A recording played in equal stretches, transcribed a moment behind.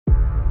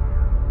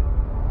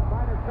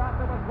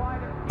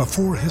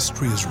Before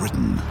history is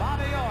written,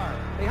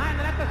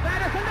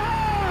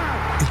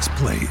 it's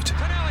played.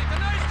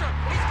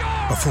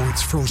 Before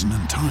it's frozen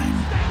in time,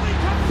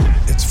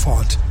 it's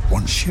fought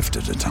one shift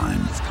at a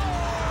time.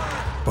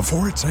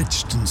 Before it's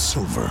etched in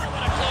silver,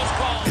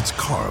 it's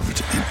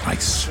carved in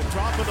ice.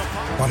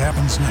 What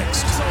happens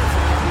next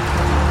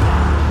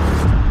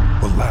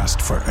will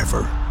last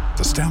forever.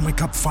 The Stanley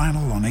Cup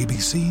Final on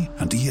ABC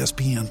and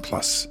ESPN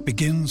Plus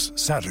begins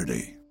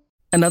Saturday.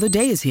 Another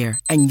day is here,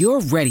 and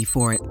you're ready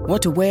for it.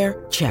 What to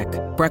wear? Check.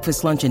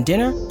 Breakfast, lunch, and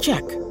dinner?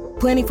 Check.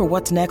 Planning for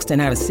what's next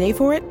and how to save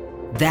for it?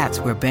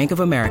 That's where Bank of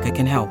America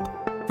can help.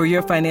 For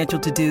your financial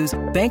to-dos,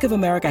 Bank of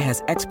America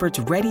has experts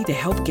ready to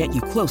help get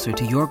you closer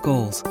to your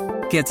goals.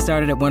 Get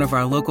started at one of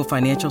our local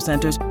financial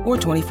centers or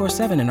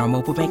 24/7 in our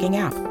mobile banking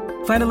app.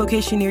 Find a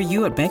location near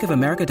you at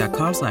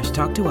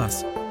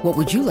bankofamerica.com/talktous. What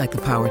would you like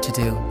the power to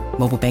do?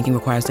 Mobile banking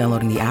requires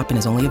downloading the app and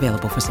is only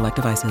available for select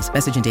devices.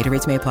 Message and data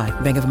rates may apply.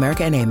 Bank of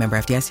America N.A., member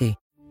FDIC.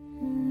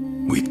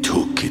 We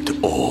took it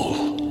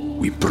all.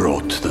 We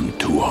brought them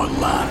to our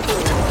land.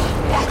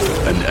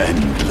 An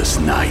endless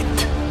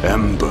night,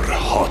 ember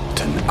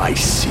hot and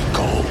icy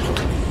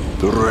cold.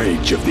 The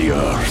rage of the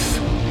earth.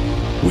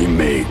 We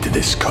made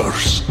this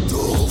curse.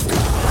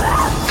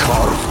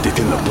 Carved it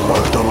in the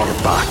blood on our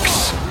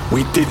backs.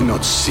 We did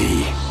not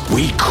see.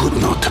 We could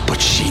not,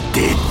 but she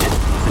did.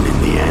 And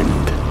in the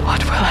end...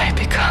 What will I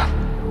become?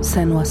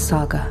 Senua's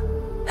Saga.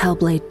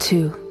 Hellblade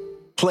 2.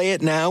 Play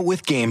it now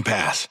with Game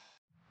Pass.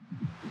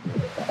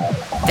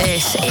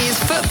 This is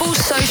Football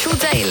Social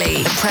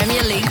Daily, the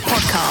Premier League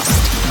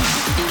podcast.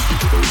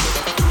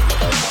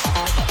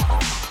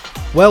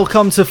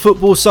 Welcome to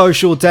Football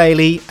Social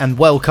Daily and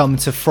welcome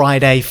to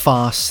Friday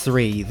Fast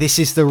 3. This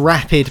is the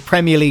rapid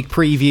Premier League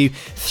preview.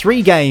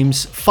 3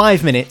 games,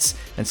 5 minutes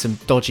and some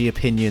dodgy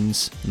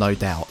opinions, no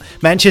doubt.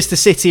 Manchester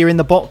City are in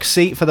the box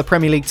seat for the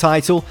Premier League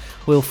title.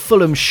 Will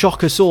Fulham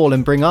shock us all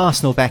and bring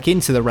Arsenal back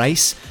into the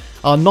race?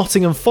 Are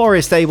Nottingham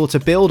Forest able to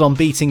build on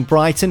beating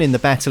Brighton in the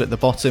battle at the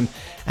bottom?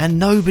 And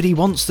nobody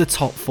wants the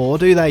top 4,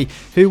 do they?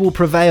 Who will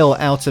prevail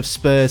out of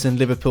Spurs and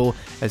Liverpool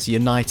as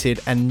United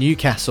and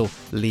Newcastle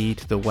lead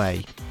the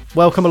way?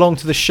 Welcome along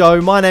to the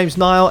show. My name's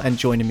Niall and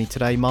joining me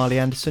today, Marley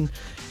Anderson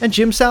and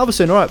Jim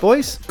Salverson. All right,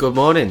 boys? Good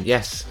morning.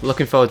 Yes,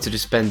 looking forward to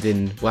just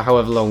spending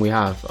however long we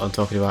have on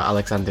talking about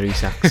Alexander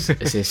Isak's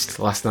assist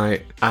last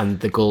night and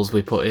the goals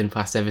we put in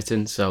past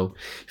Everton. So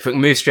if we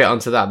can move straight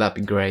onto that, that'd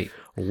be great.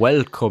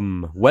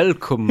 Welcome.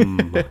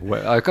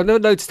 I've never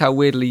noticed how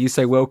weirdly you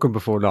say welcome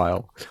before,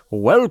 Niall.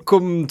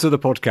 Welcome to the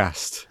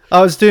podcast.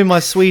 I was doing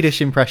my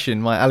Swedish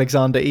impression, my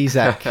Alexander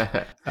Isak.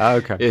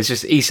 Okay. It's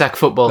just Isak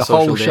Football the Social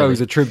whole Daily. show's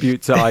a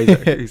tribute to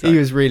Isak. He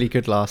was really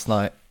good last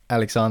night,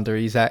 Alexander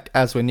Isak,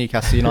 as were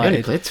Newcastle United. He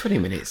only played 20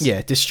 minutes.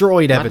 Yeah,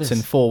 destroyed Everton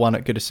 4-1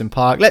 at Goodison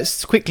Park.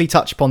 Let's quickly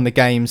touch upon the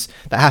games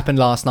that happened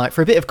last night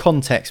for a bit of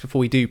context before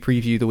we do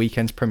preview the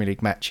weekend's Premier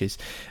League matches.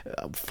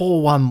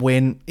 4-1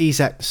 win,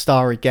 Isak the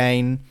star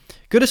again.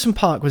 Goodison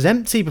Park was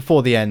empty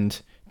before the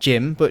end,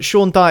 Jim, but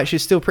Sean Dyche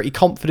is still pretty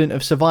confident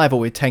of survival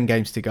with 10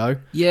 games to go.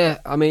 Yeah,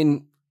 I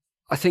mean,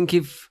 I think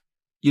if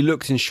you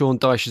looked in Sean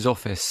Dyche's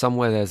office,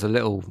 somewhere there's a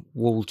little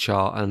wall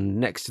chart, and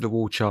next to the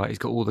wall chart he's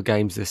got all the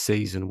games this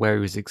season where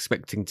he was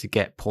expecting to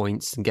get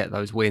points and get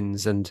those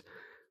wins, and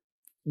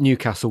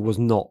Newcastle was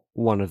not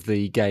one of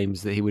the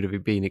games that he would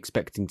have been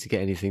expecting to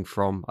get anything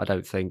from, I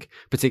don't think,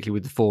 particularly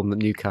with the form that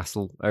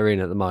Newcastle are in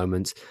at the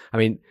moment. I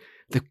mean,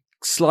 the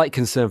slight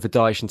concern for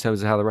Dyche in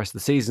terms of how the rest of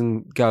the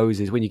season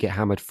goes is when you get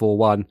hammered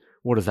 4-1,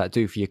 what does that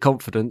do for your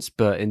confidence?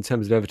 But in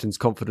terms of Everton's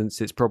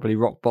confidence, it's probably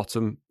rock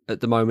bottom at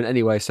the moment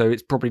anyway, so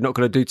it's probably not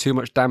going to do too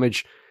much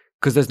damage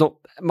because there's not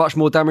much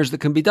more damage that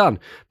can be done.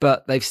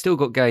 But they've still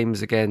got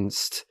games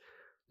against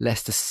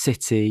Leicester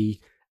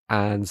City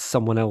and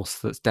someone else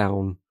that's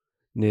down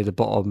near the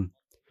bottom.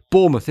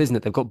 Bournemouth, isn't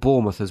it? They've got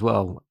Bournemouth as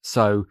well.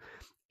 So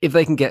if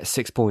they can get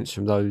 6 points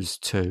from those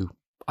two,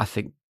 I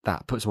think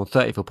that puts them on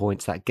 34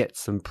 points. That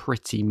gets them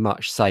pretty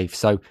much safe.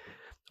 So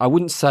I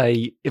wouldn't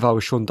say if I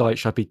was Sean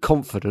Dyche, I'd be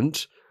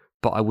confident,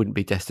 but I wouldn't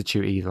be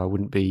destitute either. I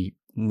wouldn't be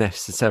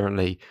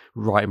necessarily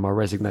writing my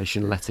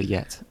resignation letter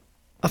yet.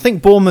 I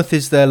think Bournemouth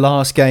is their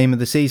last game of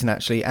the season,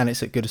 actually, and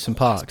it's at Goodison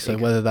Park. So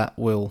whether that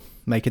will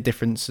make a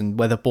difference and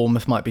whether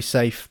Bournemouth might be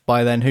safe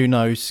by then, who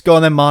knows? Go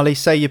on then, Marley,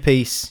 say your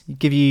piece.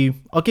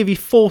 I'll give you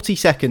 40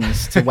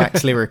 seconds to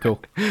wax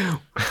lyrical.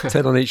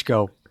 10 on each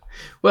goal.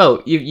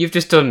 Well, you've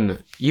just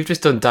done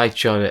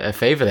Dyche a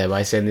favour there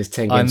by saying there's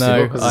 10 games to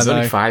go because there's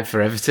only 5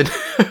 for Everton.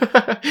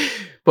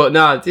 But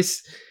no,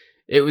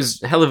 it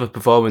was a hell of a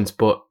performance.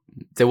 But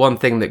the one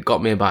thing that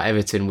got me about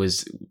Everton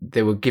was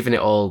they were giving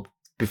it all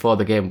before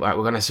the game. Right,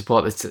 we're going to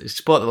support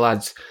the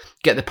lads,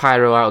 get the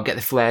pyro out, get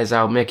the flares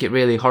out, make it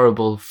really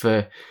horrible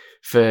for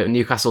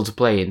Newcastle to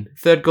play in.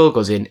 Third goal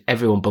goes in,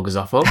 everyone buggers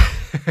off home.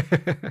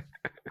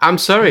 I'm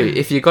sorry,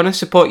 if you're going to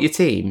support your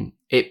team,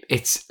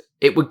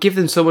 it would give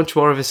them so much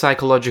more of a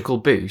psychological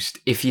boost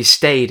if you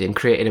stayed and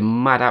created a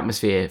mad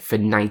atmosphere for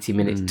 90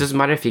 minutes. It doesn't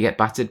matter if you get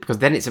battered, because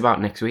then it's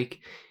about next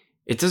week.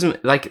 It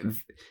doesn't,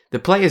 the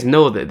players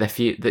know that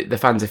the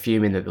fans are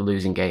fuming that they're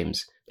losing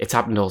games. It's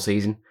happened all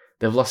season.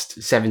 They've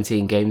lost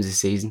 17 games this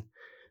season.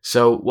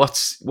 So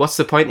what's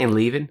the point in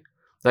leaving?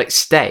 Like,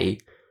 stay,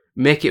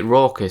 make it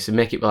raucous, and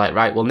make it like,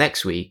 right, well,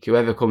 next week,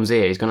 whoever comes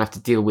here is going to have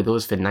to deal with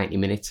us for 90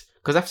 minutes.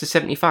 Because after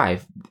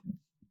 75,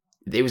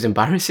 it was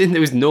embarrassing.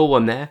 There was no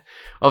one there.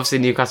 Obviously,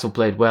 Newcastle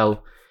played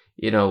well.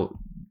 You know,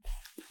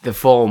 the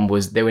form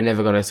was, they were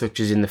never going to touch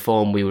us in the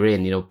form we were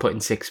in, you know, putting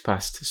 6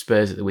 past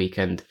Spurs at the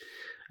weekend,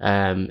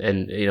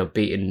 and, you know,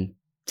 beating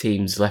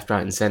teams left,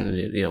 right and centre,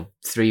 you know,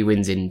 3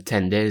 wins in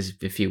 10 days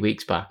a few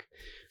weeks back.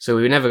 So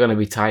we were never going to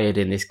be tired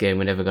in this game.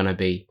 We're never going to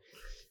be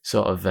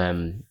sort of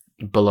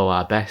below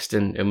our best.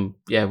 And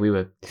yeah, we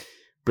were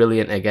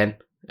brilliant again.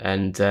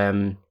 And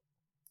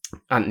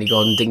Anthony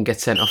Gordon didn't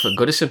get sent off at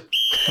Goodison.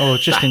 Oh,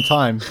 just in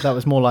time. That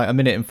was more like a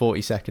minute and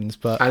 40 seconds.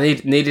 But I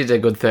needed a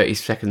good 30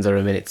 seconds or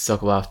a minute to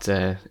talk about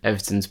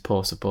Everton's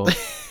poor support.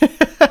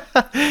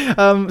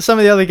 Some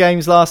of the other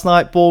games last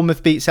night,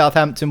 Bournemouth beat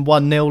Southampton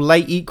 1-0.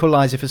 Late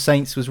equaliser for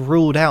Saints was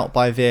ruled out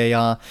by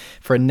VAR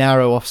for a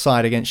narrow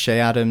offside against Shea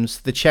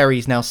Adams. The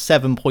Cherries now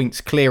 7 points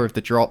clear of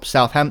the drop.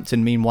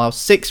 Southampton, meanwhile,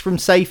 6 from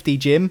safety,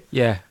 Jim.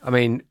 Yeah, I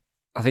mean,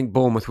 I think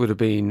Bournemouth would have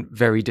been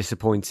very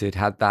disappointed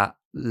had that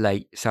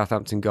late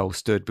Southampton goal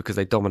stood, because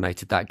they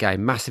dominated that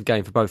game. Massive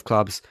game for both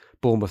clubs.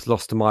 Bournemouth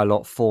lost to my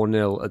lot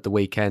 4-0 at the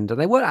weekend, and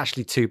they weren't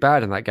actually too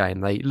bad in that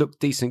game. They looked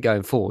decent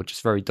going forward,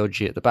 just very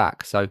dodgy at the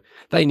back. So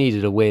they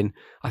needed a win.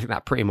 I think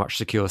that pretty much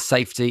secures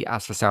safety.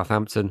 As for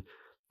Southampton,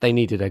 they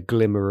needed a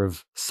glimmer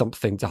of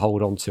something to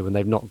hold on to, and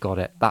they've not got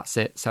it. That's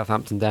it.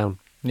 Southampton down.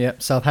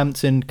 Yep,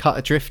 Southampton cut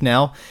adrift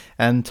now,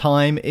 and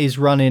time is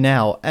running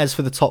out. As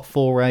for the top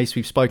 4 race,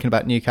 we've spoken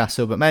about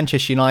Newcastle, but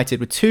Manchester United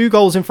were 2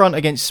 goals in front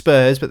against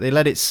Spurs, but they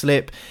let it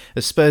slip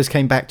as Spurs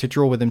came back to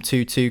draw with them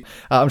 2-2.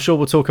 I'm sure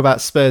we'll talk about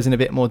Spurs in a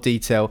bit more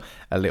detail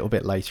a little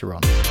bit later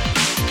on.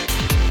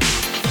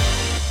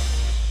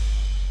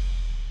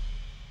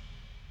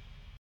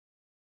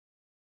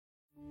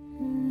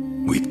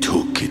 We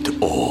took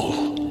it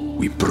all.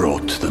 We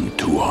brought them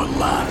to our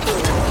land.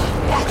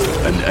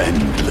 An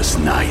endless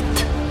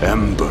night,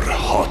 ember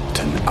hot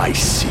and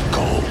icy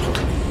cold.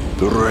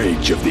 The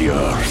rage of the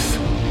earth.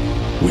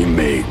 We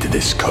made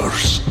this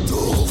curse.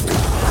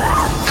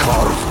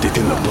 Carved it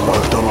in the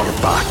blood on our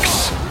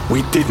backs.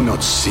 We did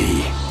not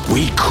see.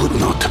 We could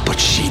not, but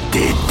she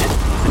did.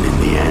 And in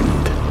the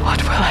end...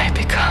 What will I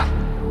become?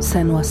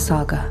 Senua's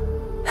Saga.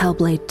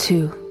 Hellblade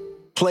 2.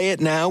 Play it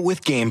now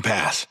with Game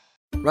Pass.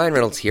 Ryan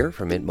Reynolds here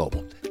from Mint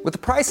Mobile. With the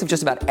price of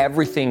just about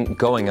everything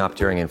going up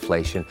during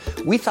inflation,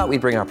 we thought we'd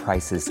bring our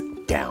prices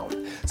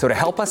down. So to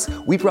help us,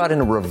 we brought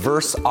in a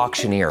reverse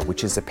auctioneer,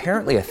 which is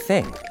apparently a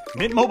thing.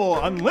 Mint Mobile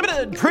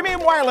Unlimited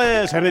Premium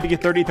Wireless. How to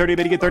get 30, 30,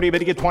 how to get 30, how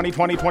to get 20,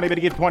 20, 20, how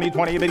to get 20,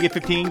 20, how to get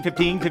 15,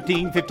 15,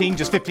 15, 15,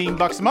 just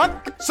 $15 a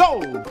month?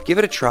 Sold! Give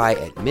it a try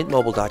at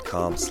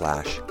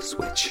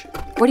mintmobile.com/switch.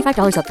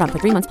 $45 up front for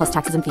 3 months plus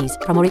taxes and fees.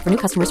 Promo rate for new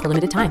customers for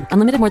limited time.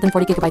 Unlimited more than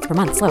 40 gigabytes per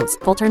month. Slows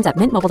full terms at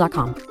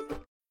mintmobile.com.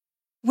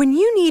 When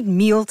you need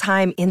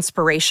mealtime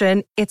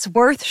inspiration, it's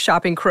worth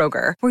shopping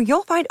Kroger, where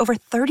you'll find over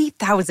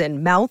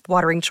 30,000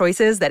 mouth-watering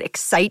choices that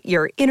excite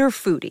your inner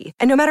foodie.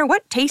 And no matter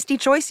what tasty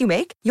choice you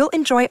make, you'll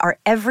enjoy our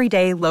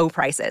everyday low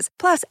prices,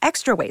 plus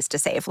extra ways to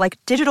save, like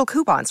digital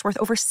coupons worth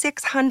over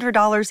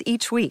 $600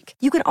 each week.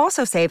 You can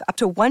also save up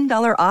to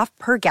 $1 off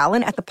per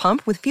gallon at the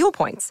pump with fuel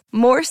points.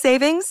 More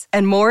savings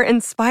and more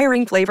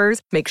inspiring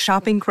flavors make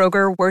shopping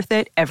Kroger worth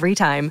it every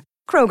time.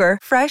 Kroger,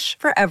 fresh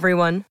for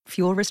everyone.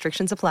 Fuel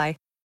restrictions apply.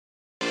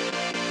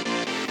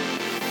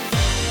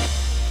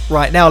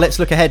 Right, now let's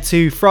look ahead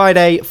to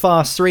Friday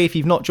Fast 3. If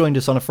you've not joined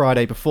us on a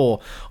Friday before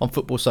on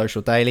Football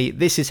Social Daily,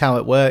 this is how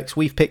it works.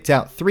 We've picked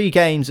out 3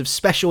 games of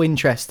special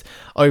interest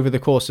over the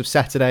course of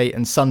Saturday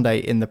and Sunday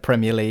in the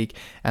Premier League,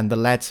 and the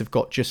lads have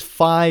got just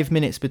 5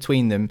 minutes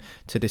between them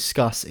to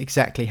discuss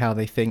exactly how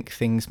they think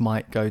things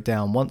might go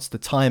down. Once the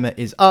timer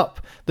is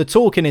up, the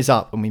talking is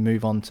up, and we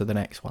move on to the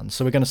next one.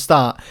 So we're going to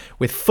start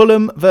with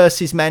Fulham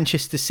versus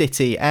Manchester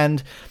City,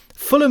 and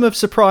Fulham have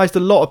surprised a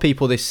lot of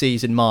people this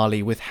season,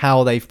 Marley, with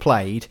how they've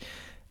played.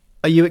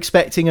 Are you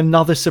expecting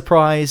another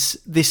surprise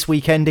this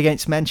weekend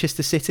against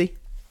Manchester City?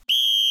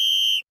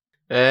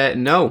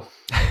 No,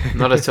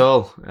 not at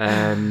all.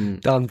 Done.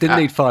 Didn't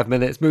need 5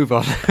 minutes. Move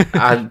on.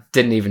 I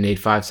didn't even need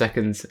 5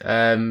 seconds.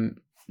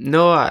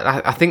 No,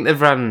 I think they've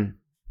ran.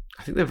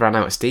 I think they've ran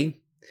out of steam.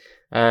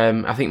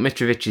 I think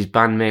Mitrovic's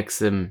ban makes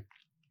them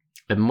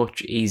a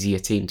much easier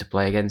team to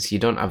play against. You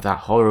don't have that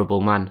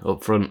horrible man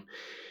up front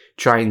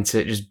trying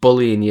to just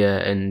bullying you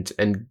and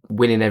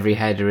winning every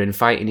header and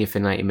fighting you for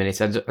 90 minutes.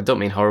 I don't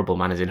mean horrible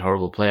man as in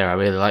horrible player. I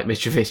really like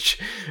Mitrovic.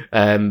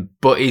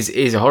 But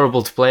he's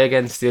horrible to play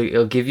against.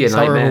 He'll give you a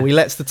nightmare. Horrible. He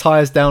lets the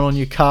tyres down on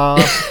your car.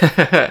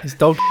 His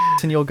dog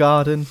in your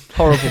garden.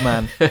 Horrible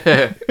man.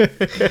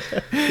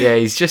 Yeah,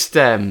 he's just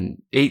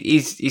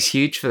he's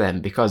huge for them,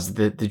 because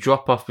the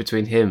drop off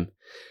between him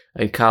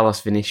and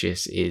Carlos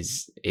Vinicius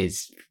is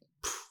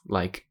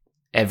like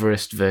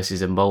Everest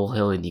versus a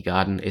molehill in your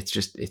garden.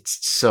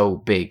 It's so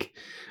big.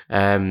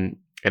 And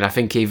I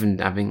think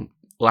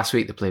last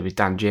week they played with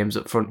Dan James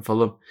up front for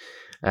Fulham.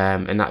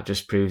 And that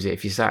just proves it.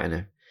 If you're sat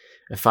in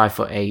a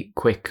 5'8",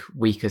 quick,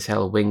 weak as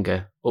hell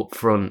winger up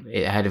front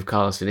ahead of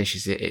Carlos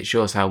Vinicius. It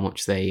shows how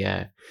much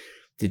they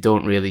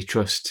don't really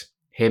trust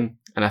him.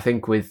 And I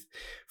think with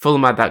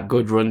Fulham had that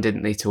good run,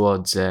 didn't they,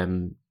 towards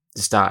the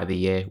start of the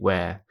year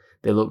where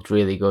they looked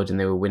really good and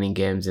they were winning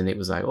games, and it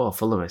was like, oh,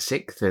 Fulham are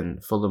 6th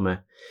and Fulham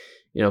are,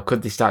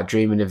 could they start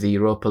dreaming of the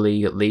Europa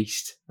League at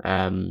least?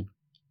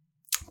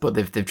 But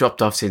they've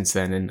dropped off since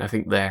then, and I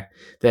think their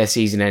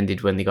season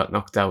ended when they got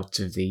knocked out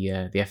of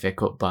the FA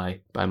Cup by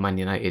Man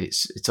United.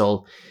 It's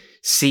all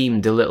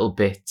seemed a little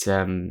bit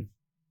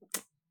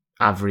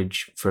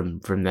average from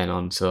then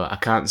on, so I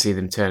can't see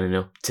them turning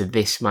up to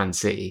this Man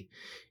City.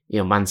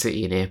 Man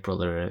City in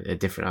April are a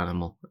different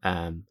animal,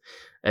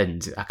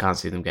 and I can't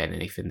see them getting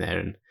anything there,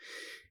 and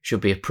should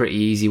be a pretty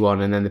easy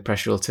one, and then the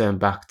pressure will turn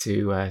back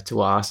to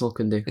what Arsenal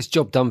can do. It's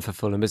job done for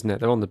Fulham, isn't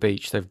it? They're on the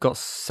beach, they've got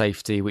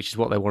safety, which is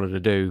what they wanted to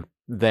do.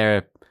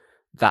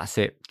 That's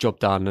it, job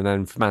done. And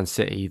then for Man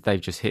City, they've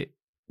just hit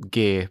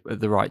gear at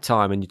the right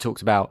time. And you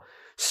talked about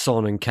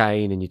Son and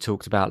Kane, and you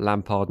talked about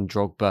Lampard and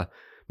Drogba.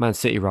 Man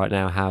City right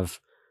now have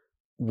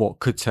what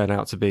could turn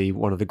out to be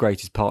one of the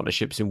greatest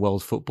partnerships in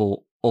world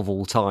football of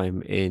all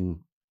time in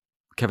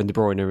Kevin De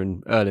Bruyne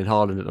and Erling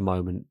Haaland at the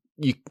moment.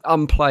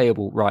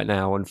 Unplayable right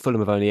now, and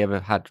Fulham have only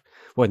ever had,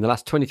 in the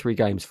last 23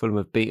 games, Fulham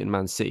have beaten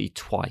Man City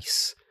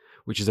twice,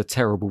 which is a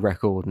terrible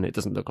record, and it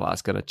doesn't look like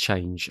it's going to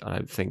change, I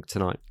don't think,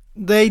 tonight.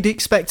 They'd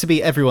expect to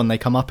beat everyone they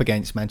come up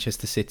against,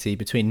 Manchester City,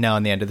 between now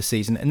and the end of the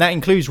season, and that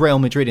includes Real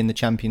Madrid in the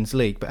Champions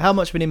League. But how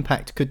much of an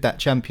impact could that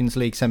Champions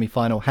League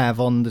semi-final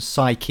have on the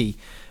psyche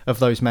of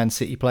those Man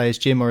City players,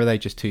 Jim, or are they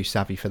just too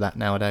savvy for that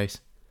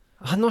nowadays?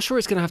 I'm not sure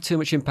it's going to have too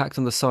much impact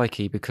on the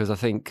psyche, because I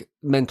think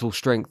mental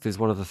strength is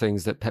one of the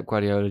things that Pep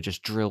Guardiola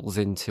just drills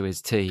into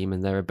his team,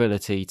 and their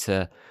ability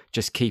to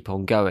just keep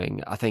on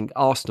going. I think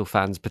Arsenal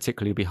fans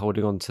particularly will be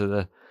holding on to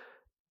the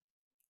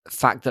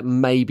fact that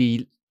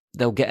maybe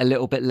they'll get a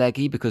little bit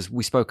leggy, because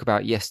we spoke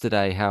about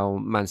yesterday how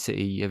Man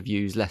City have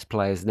used less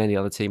players than any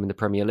other team in the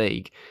Premier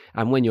League.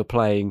 And when you're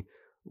playing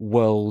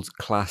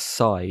world-class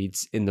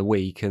sides in the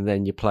week, and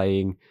then you're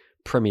playing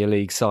Premier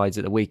League sides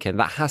at the weekend,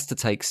 that has to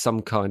take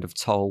some kind of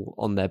toll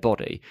on their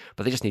body,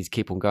 but they just need to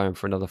keep on going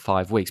for another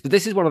 5 weeks. But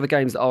this is one of the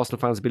games that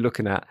Arsenal fans will be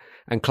looking at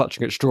and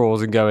clutching at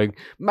straws and going,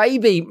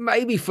 maybe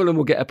Fulham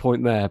will get a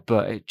point there,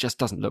 but it just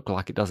doesn't look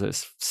like it, does it?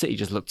 City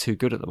just look too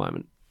good at the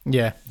moment.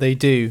 Yeah, they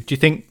do. Do you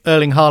think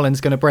Erling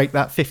Haaland's going to break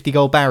that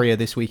 50-goal barrier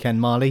this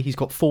weekend, Marley? He's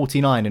got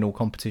 49 in all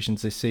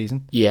competitions this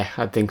season. Yeah,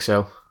 I think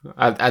so.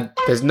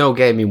 There's no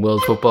game in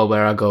world football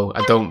where I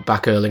don't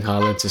back Erling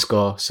Haaland to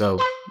score, so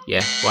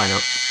yeah, why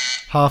not?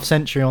 Half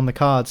century on the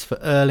cards for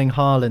Erling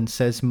Haaland,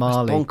 says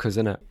Marley. That's bonkers,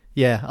 isn't it?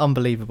 Yeah,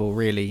 unbelievable,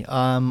 really.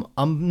 I'm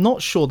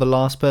not sure the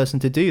last person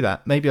to do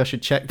that. Maybe I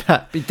should check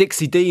that. Be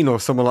Dixie Dean or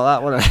someone like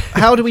that, wouldn't it?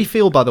 How do we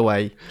feel, by the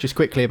way, just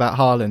quickly about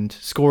Haaland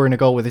scoring a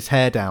goal with his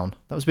hair down?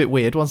 That was a bit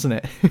weird, wasn't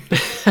it?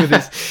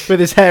 with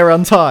his hair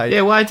untied.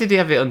 Yeah, why did he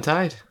have it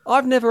untied?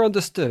 I've never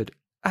understood.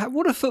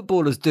 What do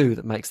footballers do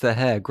that makes their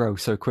hair grow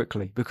so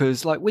quickly?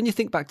 Because when you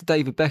think back to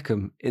David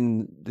Beckham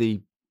in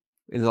the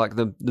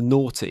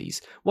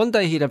noughties, one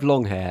day he'd have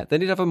long hair, then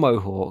he'd have a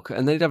mohawk,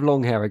 and then he'd have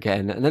long hair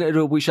again, and then it'd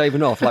all be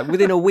shaven off,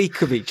 within a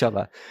week of each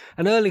other.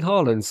 And Erling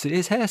Haaland,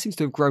 his hair seems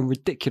to have grown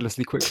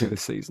ridiculously quickly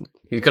this season.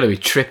 He's got to be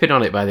tripping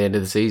on it by the end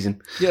of the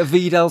season. Get a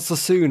Vidal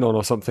Sassoon on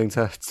or something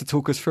to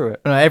talk us through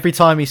it. Every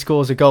time he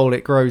scores a goal,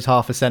 it grows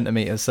half a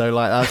centimetre, so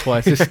that's why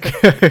it's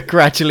just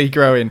gradually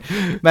growing.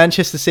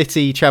 Manchester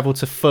City travel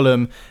to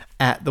Fulham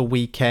at the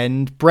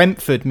weekend.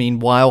 Brentford,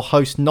 meanwhile,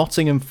 host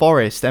Nottingham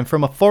Forest, and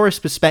from a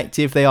Forest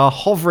perspective, they are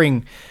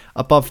hovering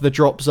above the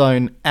drop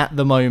zone at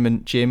the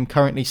moment, Jim.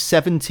 Currently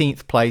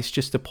 17th place,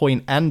 just a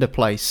point and a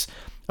place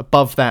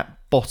above that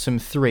bottom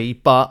three,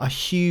 but a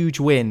huge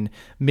win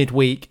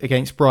midweek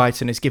against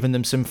Brighton has given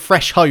them some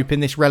fresh hope in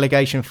this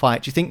relegation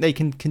fight. Do you think they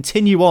can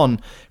continue on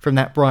from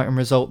that Brighton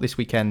result this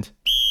weekend?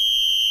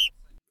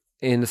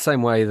 In the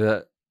same way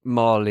that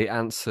Marley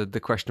answered the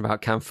question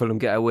about can Fulham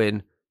get a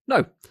win,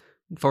 no,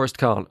 Forest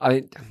can't.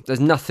 There's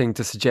nothing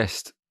to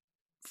suggest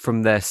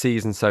from their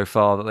season so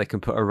far that they can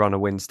put a run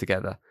of wins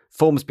together.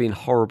 Form's been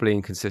horribly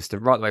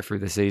inconsistent right the way through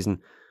the season.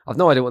 I've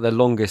no idea what their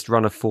longest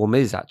run of form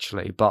is,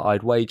 actually, but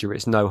I'd wager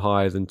it's no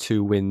higher than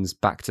 2 wins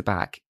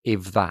back-to-back,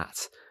 if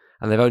that.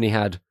 And they've only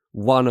had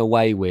 1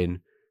 away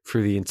win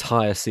through the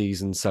entire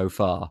season so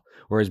far.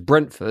 Whereas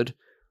Brentford,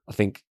 I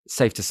think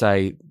safe to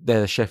say,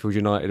 they're the Sheffield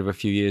United of a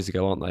few years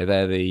ago, aren't they?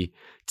 They're the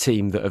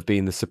team that have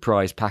been the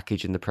surprise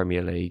package in the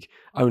Premier League.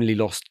 Only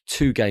lost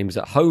 2 games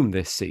at home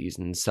this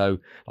season. So,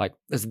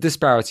 there's a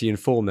disparity in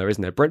form there,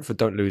 isn't there? Brentford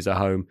don't lose at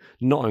home.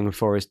 Nottingham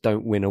Forest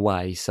don't win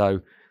away.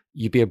 So,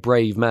 you'd be a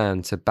brave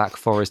man to back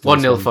Forest.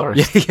 1-0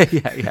 Forest.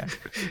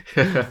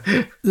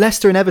 Yeah.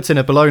 Leicester and Everton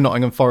are below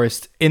Nottingham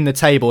Forest in the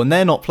table, and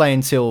they're not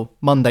playing till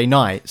Monday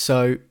night.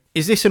 So,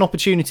 is this an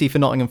opportunity for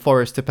Nottingham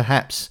Forest to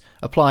perhaps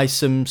apply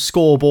some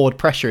scoreboard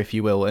pressure, if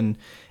you will, and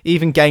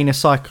even gain a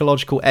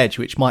psychological edge,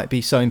 which might be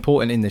so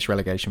important in this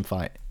relegation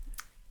fight?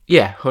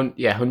 Yeah,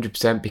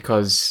 100%,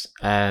 because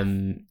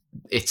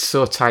it's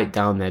so tight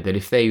down there that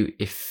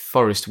if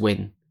Forest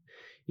win,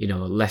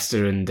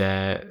 Leicester and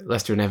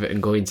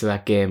Everton go into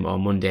that game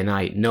on Monday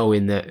night,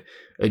 knowing that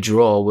a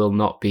draw will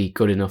not be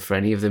good enough for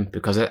any of them.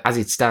 Because as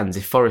it stands,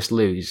 if Forest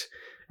lose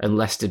and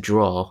Leicester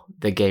draw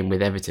the game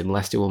with Everton,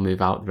 Leicester will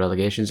move out of the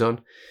relegation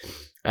zone.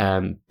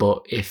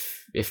 But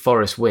if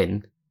Forest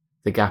win,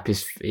 the gap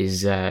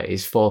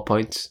is 4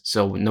 points.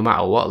 So no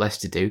matter what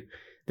Leicester do,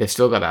 they've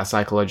still got that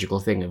psychological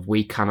thing of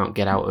we cannot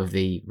get out of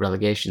the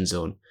relegation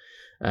zone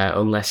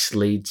unless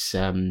Leeds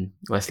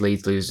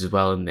lose as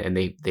well, and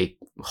they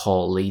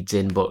haul Leeds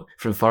in. But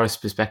from Forest's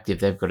perspective,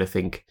 they've got to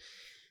think,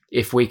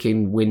 if we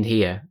can win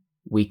here,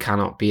 we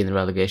cannot be in the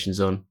relegation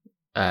zone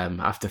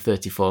after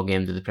 34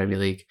 games of the Premier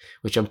League,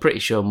 which I'm pretty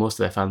sure most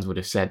of their fans would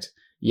have said,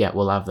 yeah,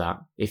 we'll have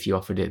that if you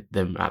offered it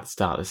them at the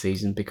start of the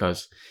season,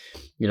 because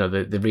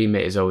the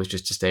remit is always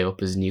just to stay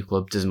up as a new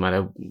club. Doesn't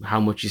matter how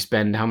much you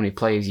spend, how many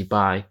players you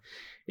buy,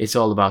 it's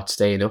all about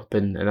staying up,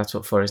 and that's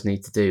what Forest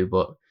need to do.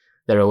 But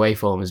their away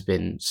form has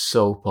been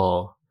so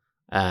poor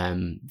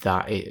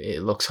that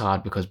it looks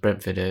hard, because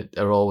Brentford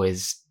are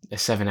always a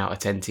 7 out of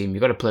 10 team.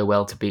 You've got to play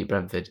well to beat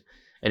Brentford,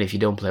 and if you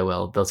don't play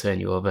well, they'll turn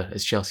you over,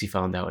 as Chelsea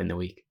found out in the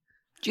week.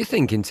 Do you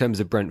think, in terms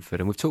of Brentford,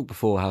 and we've talked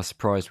before how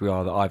surprised we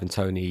are that Ivan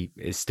Toney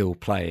is still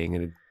playing,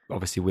 and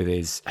obviously with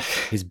his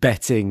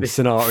betting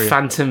scenario,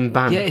 phantom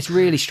ban. Yeah, it's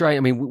really strange. I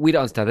mean, we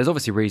don't understand. There's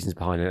obviously reasons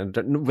behind it,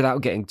 and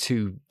without getting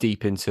too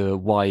deep into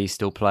why he's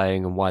still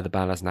playing and why the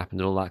ban hasn't happened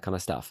and all that kind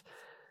of stuff.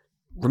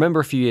 Remember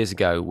a few years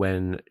ago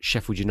when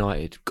Sheffield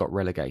United got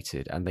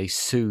relegated and they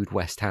sued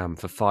West Ham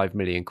for £5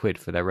 million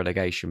for their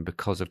relegation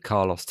because of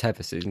Carlos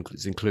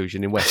Tevez'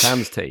 inclusion in West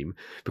Ham's team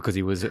because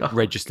he was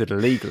registered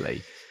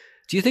illegally.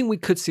 Do you think we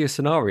could see a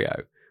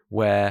scenario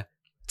where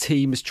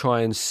teams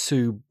try and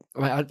sue? I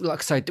mean, like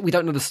I say, we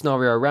don't know the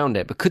scenario around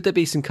it, but could there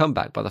be some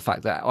comeback by the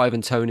fact that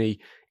Ivan Toney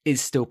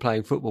is still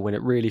playing football when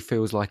it really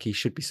feels like he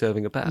should be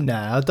serving a ban? No,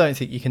 I don't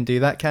think you can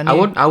do that, can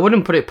you? I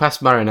wouldn't put it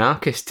past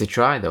Marinakis to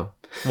try, though.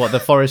 What, the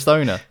Forest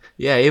owner?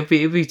 Yeah, he'll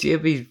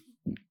be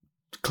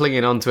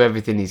clinging on to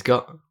everything he's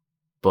got,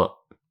 but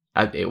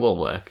it won't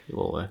work. It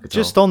won't work at all.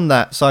 Just on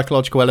that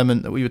psychological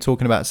element that we were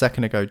talking about a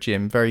second ago,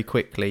 Jim, very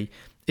quickly.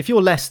 If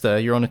you're Leicester,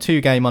 you're on a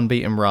 2-game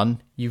unbeaten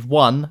run. You've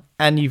won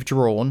and you've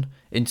drawn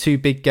in 2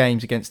 big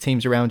games against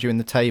teams around you in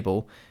the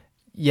table.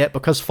 Yet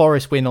because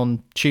Forest win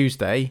on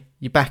Tuesday,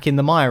 you're back in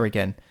the mire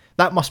again.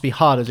 That must be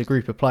hard as a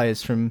group of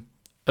players from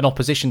an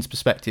opposition's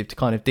perspective to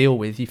kind of deal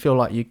with. You feel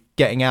like you're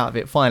getting out of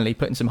it finally,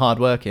 putting some hard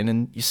work in,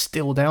 and you're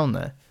still down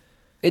there.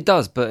 It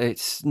does, but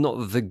it's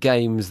not the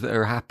games that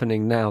are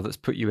happening now that's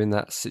put you in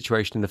that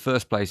situation in the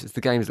first place. It's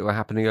the games that were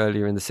happening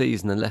earlier in the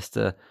season, and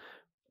Leicester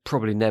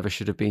probably never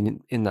should have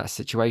been in that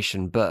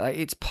situation. But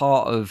it's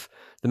part of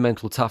the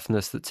mental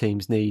toughness that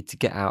teams need to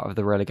get out of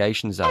the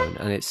relegation zone.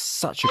 And it's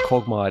such a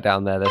quagmire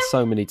down there. There's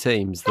so many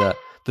teams that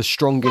the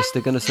strongest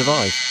are going to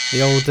survive.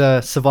 The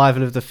old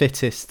survival of the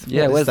fittest.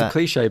 Yeah, where's the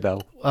cliche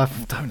bell? I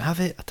don't have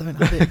it.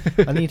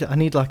 I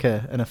need like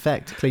an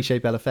effect, cliche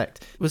bell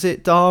effect. Was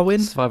it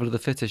Darwin? Survival of the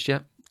fittest, yeah.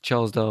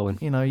 Charles Darwin.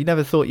 You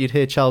never thought you'd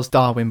hear Charles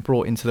Darwin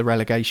brought into the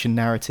relegation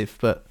narrative,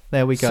 but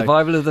there we go.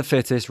 Survival of the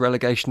fittest,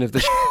 relegation of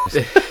the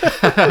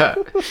I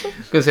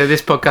was going to say,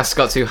 this podcast's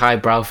got too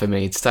highbrow for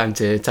me. It's time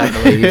to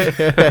leave.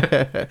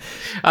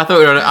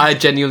 I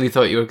genuinely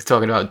thought you were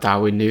talking about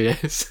Darwin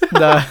Núñez.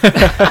 No.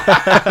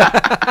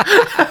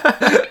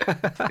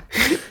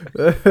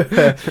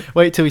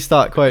 Wait till we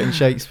start quoting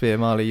Shakespeare,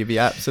 Marley. You'll be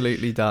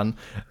absolutely done.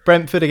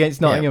 Brentford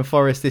against Nottingham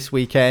Forest this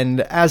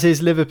weekend, as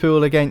is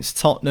Liverpool against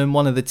Tottenham,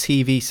 one of the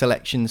TV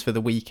selections for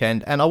the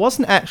weekend. And I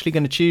wasn't actually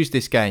going to choose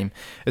this game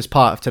as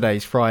part of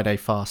today's Friday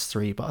Fast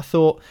 3, but I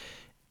thought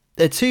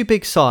they're 2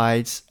 big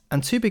sides,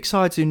 and 2 big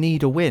sides who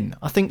need a win.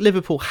 I think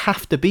Liverpool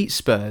have to beat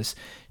Spurs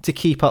to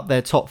keep up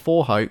their top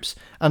 4 hopes,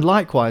 and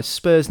likewise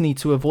Spurs need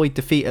to avoid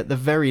defeat at the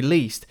very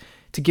least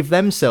to give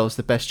themselves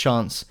the best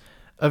chance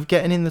of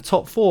getting in the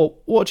top 4.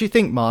 What do you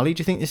think, Marley?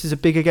 Do you think this is a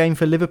bigger game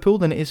for Liverpool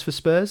than it is for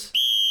Spurs?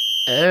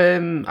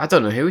 I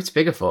don't know who it's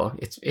bigger for.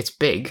 It's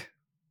big.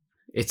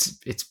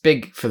 It's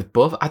big for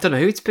both. I don't know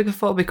who it's bigger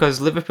for,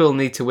 because Liverpool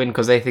need to win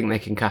because they think they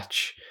can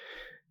catch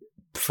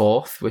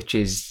 4th, which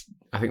is,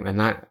 I think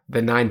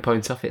they're 9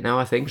 points off it now,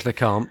 I think. Which they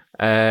can't.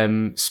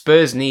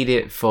 Spurs need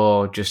it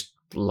for just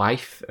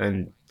life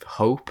and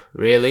hope,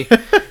 really,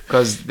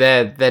 because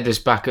they're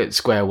just back at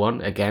square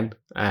one again.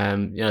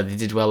 They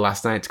did well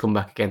last night to come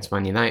back against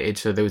Man United,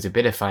 so there was a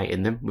bit of fight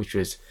in them, which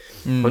was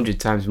 100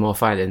 times more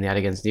fight than they had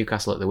against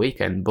Newcastle at the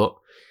weekend. But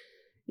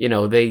I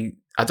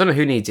don't know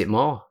who needs it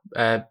more.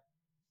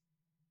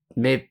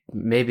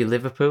 Maybe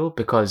Liverpool,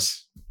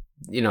 because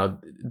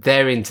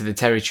they're into the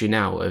territory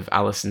now of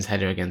Alisson's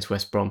header against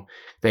West Brom.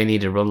 They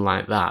need a run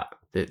like that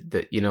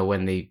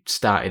when they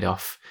started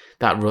off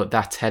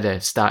that header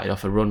started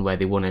off a run where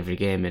they won every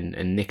game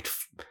and nicked,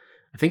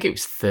 I think it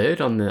was 3rd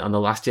on the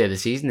last day of the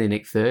season. They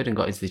nicked 3rd and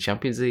got into the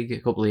Champions League a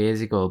couple of years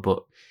ago.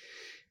 But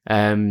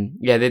they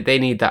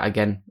need that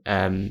again.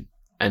 And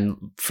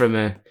from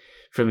a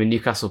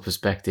Newcastle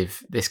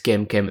perspective, this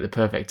game came at the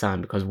perfect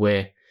time, because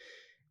we're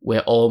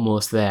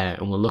almost there,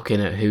 and we're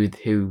looking at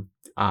who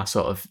our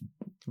sort of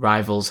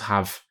rivals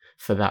have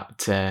for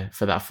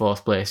that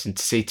fourth place, and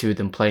to see two of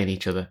them playing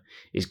each other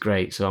is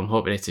great. So I'm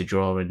hoping it's a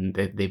draw and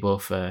they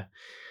both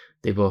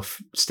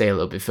stay a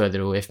little bit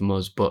further away from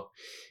us. But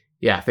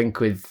yeah, I think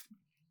with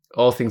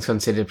all things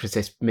considered,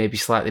 it's maybe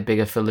slightly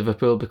bigger for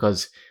Liverpool,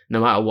 because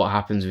no matter what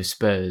happens with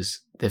Spurs,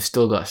 they've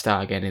still got to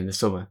start again in the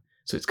summer.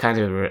 So it's kind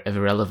of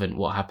irrelevant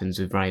what happens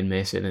with Ryan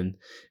Mason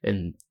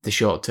and the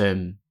short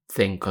term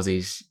thing, because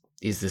he's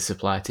the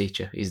supply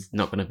teacher. He's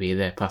not going to be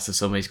there past the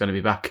summer. He's going to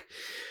be back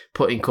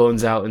putting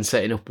cones out and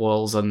setting up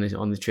walls on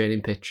the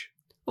training pitch.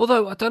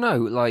 Although, I don't know,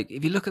 like,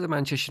 if you look at the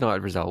Manchester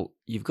United result,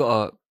 you've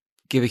got to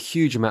give a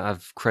huge amount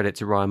of credit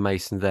to Ryan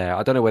Mason there.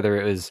 I don't know whether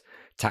it was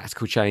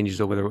tactical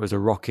changes or whether it was a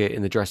rocket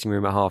in the dressing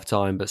room at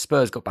half-time, but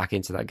Spurs got back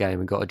into that game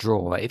and got a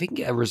draw. If he can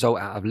get a result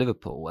out of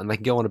Liverpool and they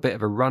can go on a bit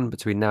of a run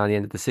between now and the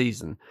end of the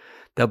season,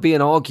 there'll be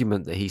an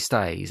argument that he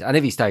stays. And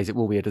if he stays, it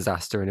will be a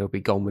disaster and he'll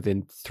be gone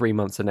within 3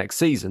 months of next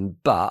season.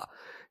 But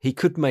he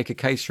could make a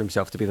case for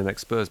himself to be the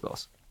next Spurs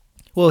boss.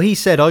 Well, he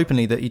said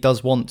openly that he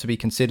does want to be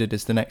considered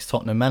as the next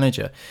Tottenham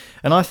manager.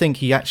 And I think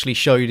he actually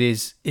showed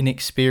his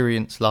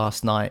inexperience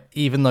last night.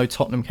 Even though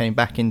Tottenham came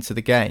back into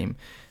the game,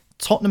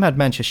 Tottenham had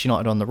Manchester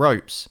United on the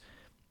ropes.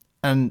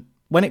 And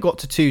when it got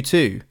to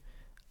 2-2,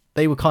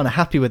 they were kind of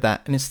happy with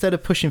that. And instead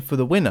of pushing for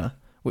the winner,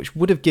 which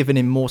would have given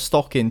him more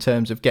stock in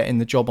terms of getting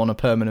the job on a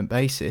permanent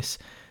basis,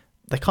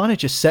 they kind of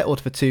just settled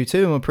for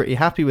 2-2 and were pretty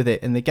happy with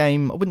it. And the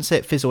game, I wouldn't say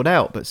it fizzled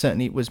out, but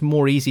certainly it was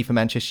more easy for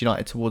Manchester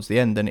United towards the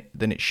end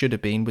than it should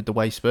have been with the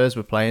way Spurs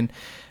were playing.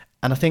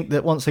 And I think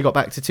that once they got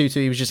back to 2-2,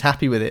 he was just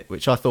happy with it,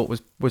 which I thought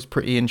was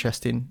pretty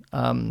interesting.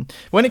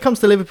 When it comes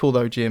to Liverpool,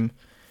 though, Jim,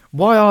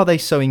 why are they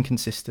so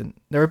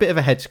inconsistent? They're a bit of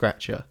a head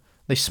scratcher.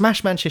 They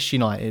smashed Manchester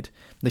United,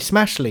 they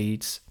smashed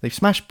Leeds, they've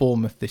smashed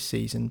Bournemouth this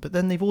season, but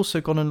then they've also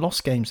gone and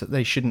lost games that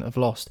they shouldn't have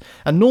lost.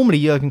 And normally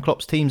Jurgen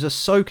Klopp's teams are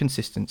so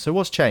consistent. So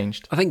what's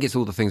changed? I think it's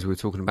all the things we were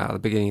talking about at the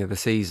beginning of the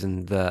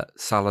season, that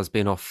Salah's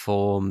been off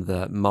form,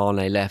 that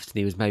Mane left and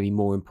he was maybe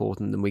more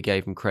important than we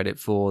gave him credit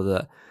for,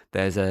 that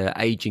there's an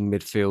ageing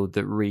midfield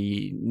that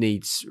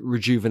needs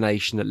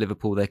rejuvenation at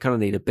Liverpool. They kind of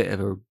need a bit of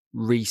a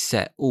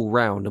reset all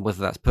round, and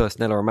whether that's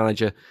personnel or a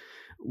manager,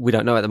 we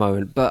don't know at the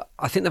moment, but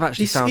I think they've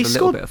actually found a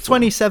little bit of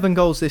form. He's scored 27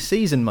 goals this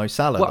season, Mo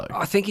Salah, well, though.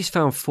 I think he's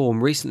found form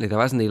recently,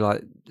 though, hasn't he? Like,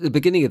 at the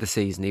beginning of the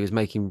season, he was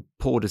making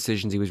poor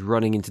decisions, he was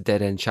running into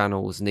dead-end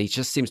channels, and he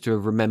just seems to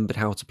have remembered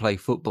how to play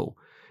football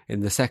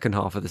in the second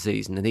half of the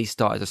season, and he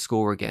started to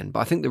score again.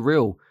 But I think the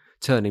real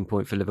turning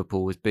point for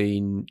Liverpool has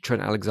been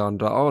Trent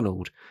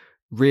Alexander-Arnold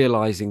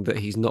realising that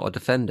he's not a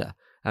defender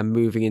and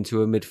moving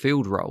into a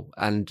midfield role.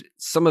 And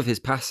some of his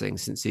passing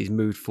since he's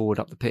moved forward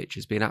up the pitch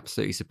has been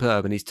absolutely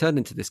superb. And he's turned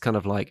into this kind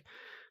of like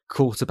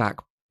quarterback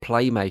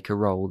playmaker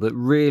role that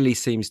really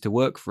seems to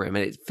work for him.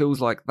 And it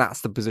feels like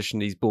that's the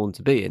position he's born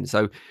to be in.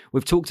 So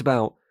we've talked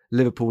about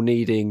Liverpool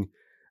needing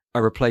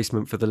a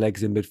replacement for the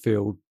legs in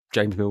midfield,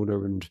 James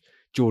Milner and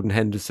Jordan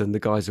Henderson, the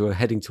guys who are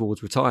heading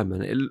towards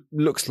retirement. It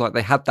looks like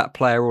they had that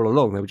player all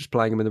along. They were just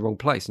playing him in the wrong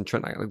place. And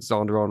Trent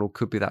Alexander-Arnold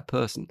could be that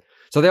person.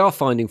 So they are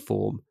finding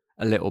form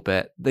a little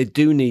bit. They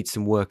do need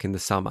some work in the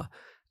summer,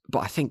 but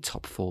I think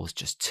top four is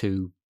just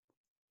too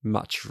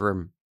much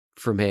from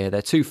here.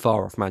 They're too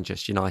far off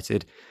Manchester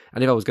United,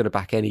 and if I was going to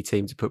back any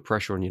team to put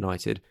pressure on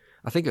United,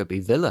 I think it would be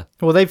Villa.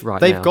 Well, they've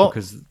got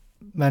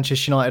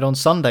Manchester United on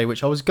Sunday,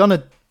 which I was going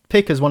to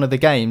pick as one of the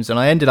games, and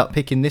I ended up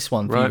picking this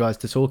one for you guys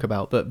to talk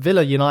about. But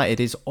Villa United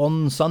is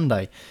on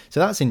Sunday, so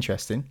that's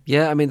interesting.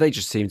 Yeah, I mean, they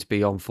just seem to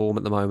be on form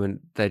at the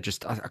moment. They're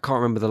just, I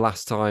can't remember the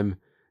last time.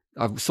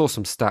 I saw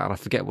some stat and I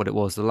forget what it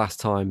was, the last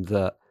time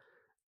that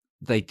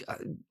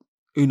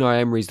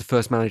Unai Emery's the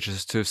first manager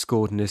to have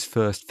scored in his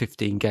first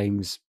 15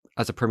 games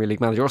as a Premier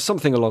League manager, or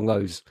something along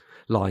those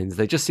lines.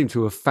 They just seem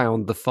to have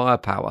found the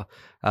firepower,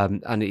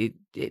 and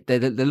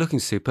they're looking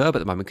superb at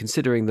the moment,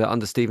 considering that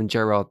under Steven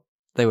Gerrard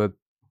they were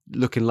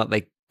looking like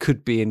they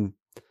could be in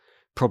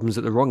problems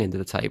at the wrong end of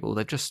the table.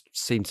 They just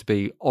seem to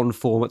be on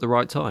form at the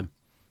right time.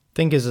 I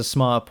think it's a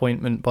smart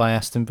appointment by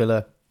Aston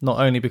Villa, not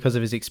only because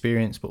of his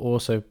experience, but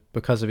also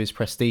because of his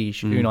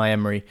prestige, Unai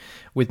Emery.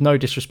 With no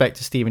disrespect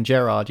to Steven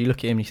Gerrard, you look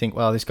at him and you think,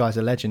 well, this guy's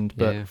a legend.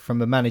 But from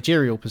a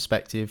managerial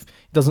perspective,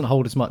 he doesn't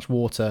hold as much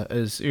water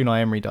as Unai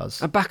Emery does.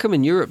 And back them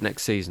in Europe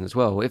next season as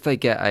well. If they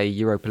get a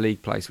Europa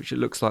League place, which it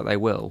looks like they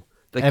will,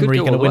 they Emery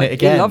could going to win it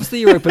again. He loves the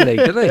Europa League,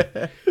 doesn't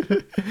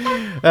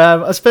he?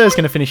 Are Spurs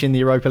going to finish in the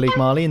Europa League,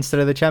 Marley,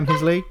 instead of the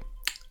Champions League?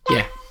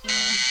 Yeah.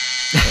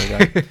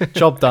 There you go.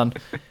 Job done.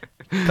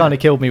 Kind of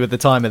killed me with the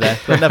timer there,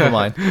 but never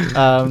mind.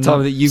 The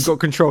timer that you've got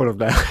control of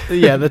now.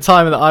 Yeah, the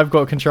timer that I've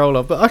got control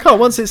of. But I can't,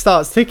 once it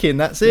starts ticking,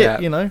 that's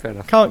it, you know.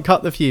 Can't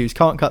cut the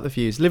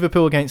fuse.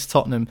 Liverpool against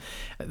Tottenham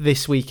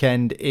this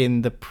weekend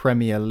in the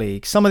Premier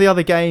League. Some of the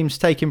other games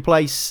taking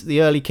place,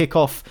 the early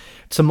kickoff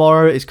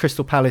tomorrow is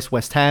Crystal Palace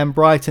West Ham.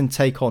 Brighton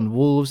take on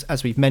Wolves,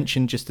 as we've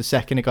mentioned just a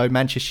second ago.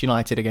 Manchester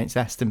United against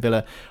Aston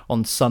Villa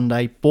on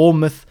Sunday.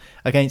 Bournemouth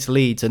against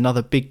Leeds,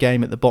 another big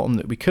game at the bottom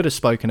that we could have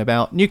spoken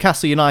about.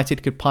 Newcastle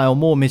United could pile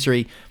more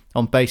misery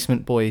on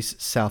Basement Boys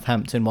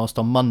Southampton, whilst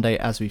on Monday,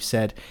 as we've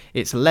said,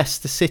 it's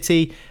Leicester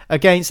City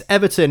against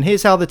Everton.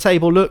 Here's how the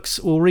table looks.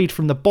 We'll read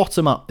from the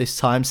bottom up this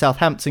time.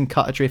 Southampton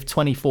cut adrift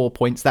 24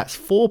 points. That's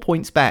 4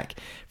 points back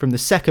from the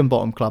second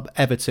bottom club,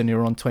 Everton, who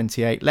are on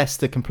 28.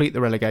 Leicester complete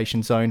the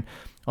relegation zone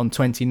on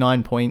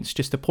 29 points,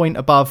 just a point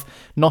above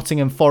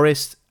Nottingham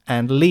Forest,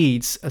 and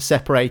Leeds are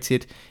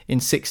separated in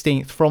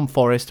 16th from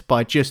Forest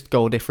by just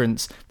goal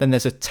difference. Then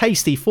there's a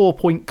tasty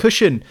 4-point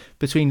cushion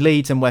between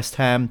Leeds and West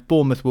Ham.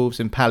 Bournemouth, Wolves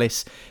and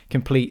Palace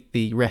complete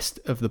the rest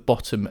of the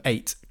bottom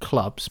 8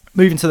 clubs.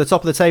 Moving to the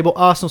top of the table,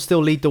 Arsenal still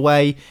lead the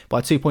way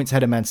by 2 points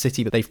ahead of Man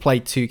City, but they've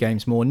played 2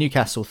 games more.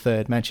 Newcastle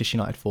 3rd, Manchester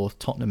United 4th,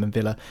 Tottenham and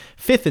Villa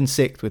 5th and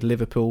 6th, with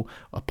Liverpool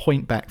a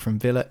point back from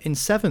Villa in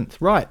 7th.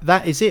 Right,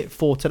 that is it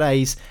for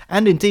today's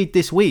and indeed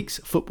this week's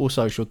Football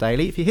Social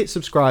Daily. If you hit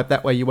subscribe,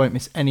 that way you won't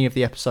miss any of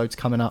the episodes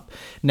coming up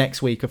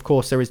next week. Of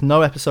course, there is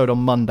no episode on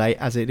Monday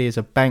as it is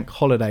a bank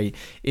holiday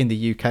in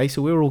the UK,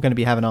 so we're all going to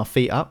be having our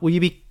feet up. Will you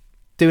be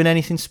doing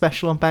anything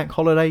special on bank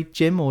holiday,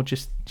 Jim, or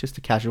just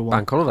a casual one?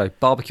 Bank holiday,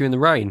 barbecue in the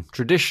rain,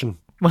 tradition.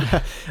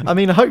 I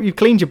mean, I hope you've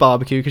cleaned your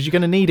barbecue, because you're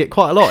going to need it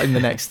quite a lot in the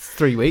next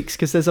 3 weeks,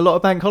 because there's a lot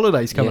of bank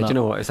holidays coming up. Do you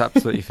know what? It's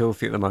absolutely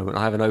filthy at the moment.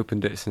 I haven't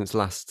opened it since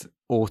last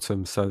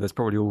autumn, so there's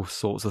probably all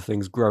sorts of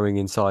things growing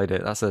inside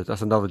it. That's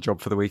another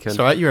job for the weekend. It's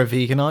all right, you're a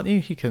vegan, aren't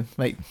you? You can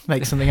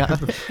make something out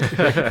of it.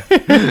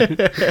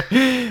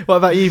 What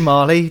about you,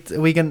 Marley?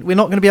 We're not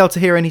going to be able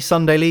to hear any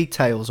Sunday League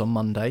tales on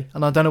Monday,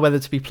 and I don't know whether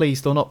to be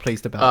pleased or not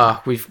pleased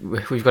about it.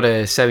 We've got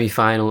a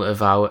semi-final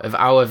of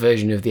our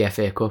version of the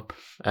FA Cup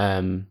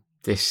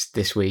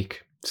this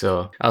week.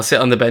 So I'll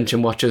sit on the bench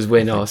and watch us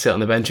win, or sit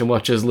on the bench and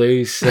watch us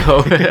lose.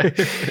 So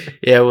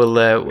yeah,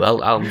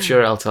 I'm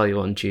sure I'll tell you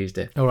on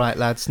Tuesday. All right,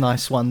 lads,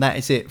 nice one. That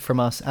is it from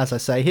us. As I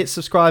say, hit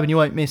subscribe and you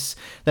won't miss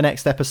the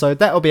next episode.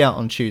 That'll be out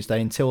on Tuesday.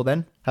 Until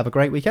then, have a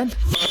great weekend.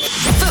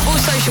 Football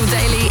Social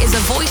Daily is a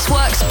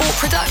VoiceWorks sport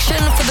production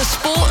for the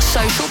Sport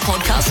Social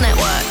Podcast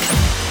Network.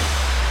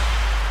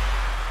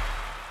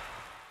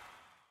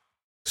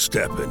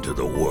 Step into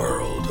the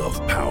world of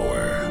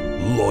power,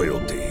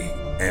 loyalty,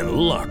 and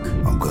luck.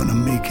 I'm gonna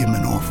make him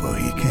an offer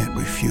he can't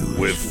refuse.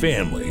 With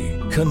family,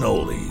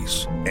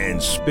 cannolis, and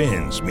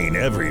spins mean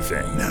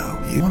everything. Now,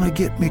 you wanna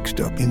get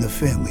mixed up in the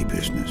family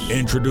business.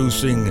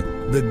 Introducing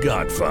The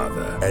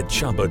Godfather at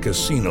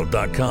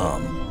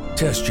ChumbaCasino.com.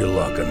 Test your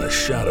luck in the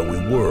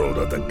shadowy world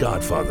of The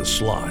Godfather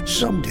slot.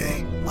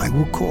 Someday, I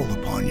will call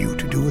upon you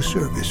to do a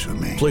service for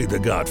me. Play The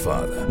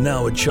Godfather,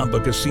 now at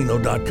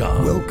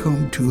ChumbaCasino.com.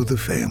 Welcome to the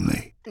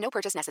family. No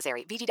purchase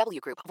necessary. VGW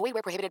Group. Void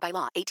where prohibited by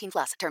law.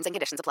 18+. Terms and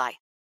conditions apply.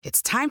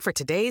 It's time for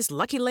today's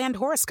Lucky Land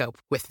horoscope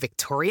with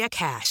Victoria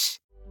Cash.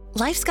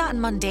 Life's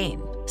gotten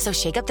mundane, so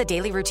shake up the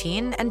daily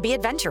routine and be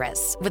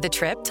adventurous with a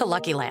trip to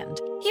Lucky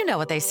Land. You know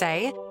what they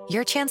say.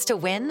 Your chance to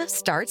win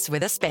starts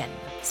with a spin.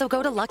 So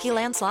go to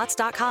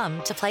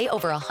LuckyLandSlots.com to play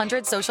over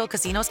 100 social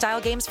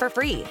casino-style games for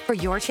free for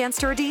your chance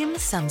to redeem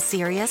some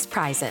serious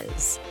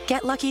prizes.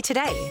 Get lucky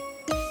today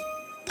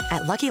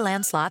at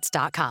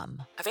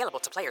LuckyLandSlots.com. Available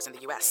to players in the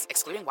U.S.,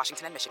 excluding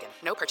Washington and Michigan.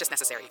 No purchase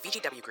necessary.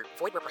 VGW Group.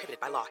 Void where prohibited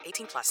by law.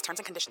 18+. Terms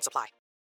and conditions apply.